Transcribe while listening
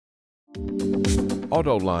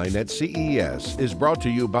AutoLine at CES is brought to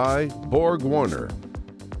you by Borg Warner,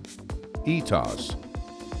 ETOS,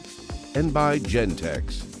 and by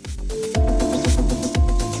Gentex.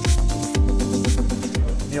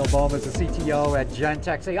 Neil Boehm is the CTO at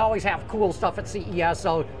Gentex. They always have cool stuff at CES,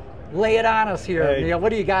 so lay it on us here. Hey. Neil, what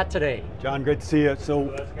do you got today? John, great to see you. So,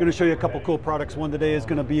 going to show you a couple cool products. One today is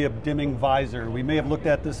going to be a dimming visor. We may have looked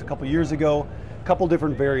at this a couple years ago, a couple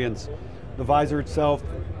different variants. The visor itself,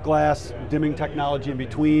 glass, dimming technology in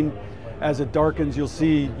between. As it darkens, you'll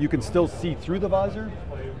see, you can still see through the visor,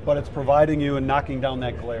 but it's providing you and knocking down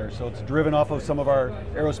that glare. So it's driven off of some of our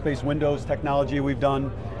aerospace windows technology we've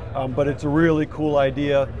done, but it's a really cool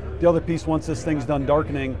idea. The other piece, once this thing's done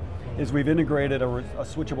darkening, is we've integrated a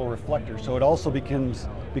switchable reflector, so it also becomes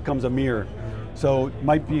a mirror. So it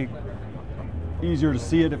might be easier to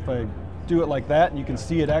see it if I do it like that, and you can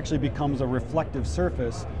see it actually becomes a reflective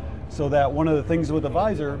surface, so that one of the things with the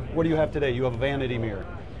visor, what do you have today? You have a vanity mirror.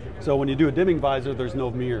 So when you do a dimming visor, there's no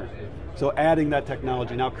mirror. So adding that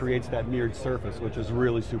technology now creates that mirrored surface, which is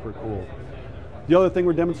really super cool. The other thing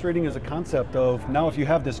we're demonstrating is a concept of, now if you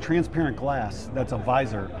have this transparent glass that's a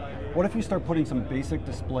visor, what if you start putting some basic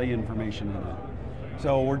display information in it?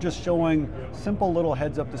 So we're just showing simple little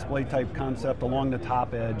heads-up display type concept along the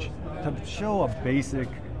top edge to show a basic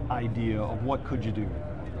idea of what could you do.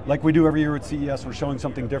 Like we do every year at CES, we're showing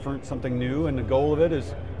something different, something new, and the goal of it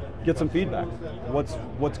is get some feedback.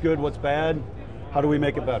 What's good, what's bad, how do we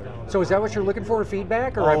make it better? So is that what you're looking for,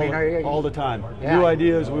 feedback? Or All the time. Yeah. New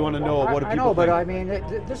ideas, we want to know what do people think. I know, but I mean,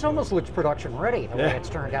 this almost looks production ready, the way it's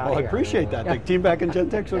turned out Well, here. I appreciate that. The team back in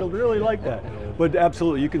Gentex would really like that. But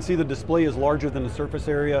absolutely, you can see the display is larger than the surface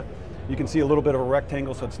area. You can see a little bit of a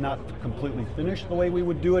rectangle, so it's not completely finished the way we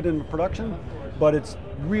would do it in production, but it's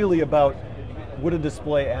really about, would a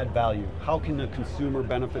display add value? How can the consumer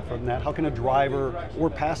benefit from that? How can a driver or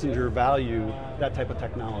passenger value that type of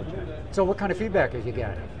technology? So what kind of feedback have you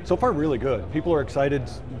got? So far, really good. People are excited.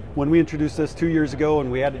 When we introduced this 2 years ago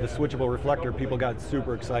and we added the switchable reflector, people got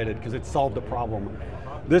super excited because it solved a problem.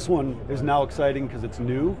 This one is now exciting because it's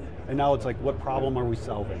new, and now it's like, what problem are we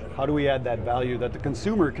solving? How do we add that value that the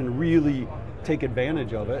consumer can really take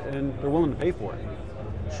advantage of it and they're willing to pay for it?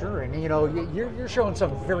 Sure, and you know, you're showing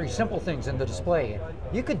some very simple things in the display.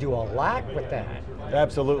 You could do a lot with that.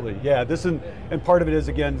 Absolutely, yeah. And part of it is,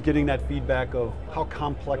 again, getting that feedback of how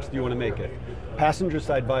complex do you want to make it. Passenger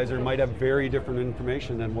side visor might have very different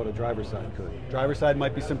information than what a driver side could. Driver side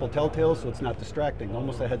might be simple telltale, so it's not distracting,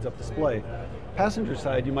 almost a heads-up display. Passenger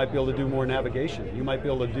side, you might be able to do more navigation. You might be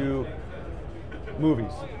able to do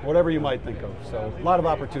movies, whatever you might think of. So a lot of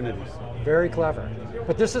opportunities. Very clever.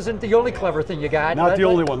 But this isn't the only clever thing you got. Not the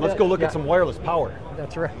only one. Let's go look at some wireless power.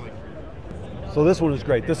 That's right. So this one is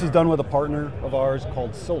great. This is done with a partner of ours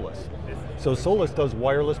called Solus. So Solus does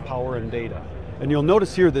wireless power and data. And you'll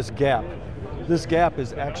notice here this gap. This gap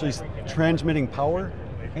is actually transmitting power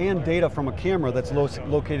and data from a camera that's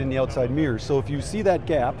located in the outside mirror. So if you see that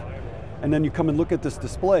gap, and then you come and look at this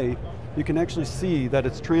display, you can actually see that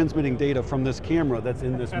it's transmitting data from this camera that's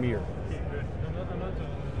in this mirror.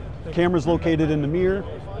 Camera's located in the mirror.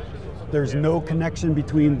 There's no connection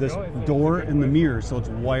between this door and the mirror, so it's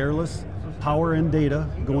wireless power and data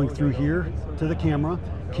going through here to the camera.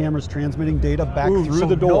 Camera's transmitting data back through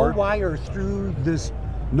the door. No wire through this.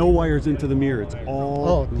 No wires into the mirror, it's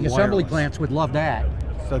all the assembly plants would love that.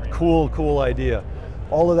 It's a cool idea.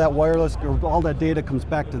 All of that wireless, or all that data comes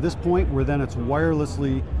back to this point where then it's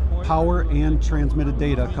wirelessly power and transmitted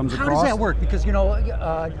data comes across. How does that work? Because you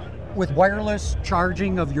know, with wireless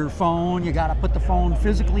charging of your phone, you got to put the phone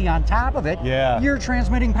physically on top of it. Yeah. You're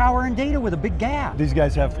transmitting power and data with a big gap. These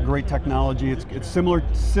guys have great technology. It's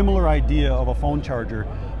similar idea of a phone charger,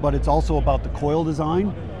 but it's also about the coil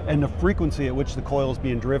design and the frequency at which the coil is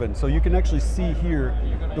being driven. So you can actually see here,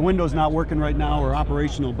 the window's not working right now or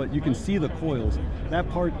operational, but you can see the coils. That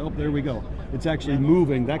part, oh, there we go. It's actually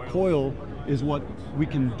moving. That coil is what we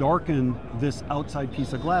can darken this outside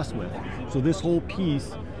piece of glass with. So this whole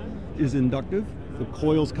piece is inductive. The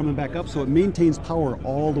coil's coming back up, so it maintains power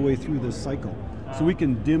all the way through this cycle. So we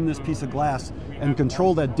can dim this piece of glass and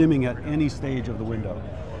control that dimming at any stage of the window.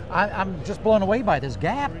 I'm just blown away by this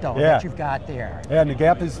gap, though, that you've got there. Yeah, and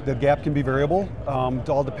the gap can be variable. It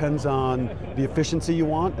all depends on the efficiency you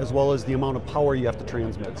want, as well as the amount of power you have to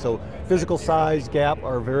transmit. So physical size, gap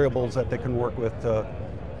are variables that they can work with to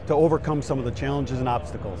overcome some of the challenges and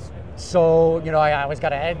obstacles. So, you know, I always got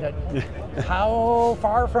to add that. How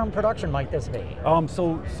far from production might this be?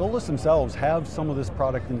 So Solus themselves have some of this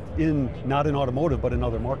product in not in automotive, but in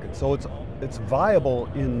other markets. So it's viable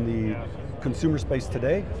in the consumer space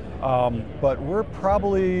today, but we're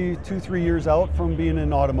probably 2-3 years out from being in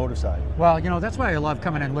the automotive side. Well, you know, that's why I love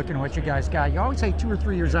coming and looking at what you guys got. You always say 2 or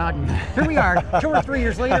 3 years out, and here we are, 2 or 3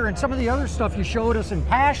 years later, and some of the other stuff you showed us in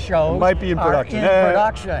past shows might be in production.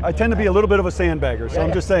 I tend to be a little bit of a sandbagger, so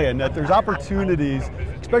I'm just saying that there's opportunities,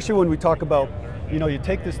 especially when we talk about, you know, you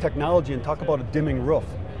take this technology and talk about a dimming roof.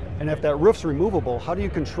 And if that roof's removable, how do you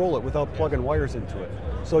control it without plugging wires into it?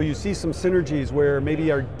 So you see some synergies where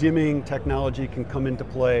maybe our dimming technology can come into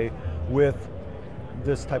play with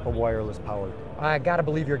this type of wireless power. I got to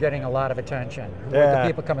believe you're getting a lot of attention with the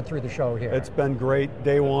people coming through the show here. It's been great,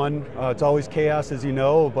 day one. It's always chaos, as you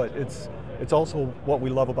know, but it's also what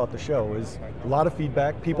we love about the show is a lot of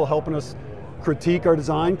feedback, people helping us critique our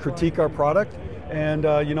design, critique our product, and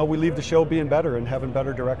you know, we leave the show being better and having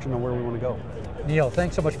better direction on where we want to go. Neil,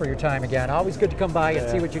 thanks so much for your time again. Always good to come by and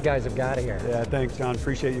see what you guys have got here. Yeah, thanks, John.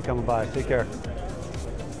 Appreciate you coming by. Take care.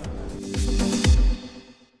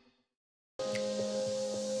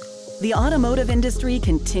 The automotive industry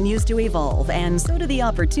continues to evolve, and so do the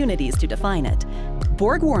opportunities to define it.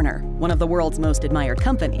 BorgWarner, one of the world's most admired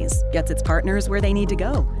companies, gets its partners where they need to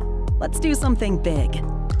go. Let's do something big,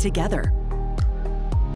 together.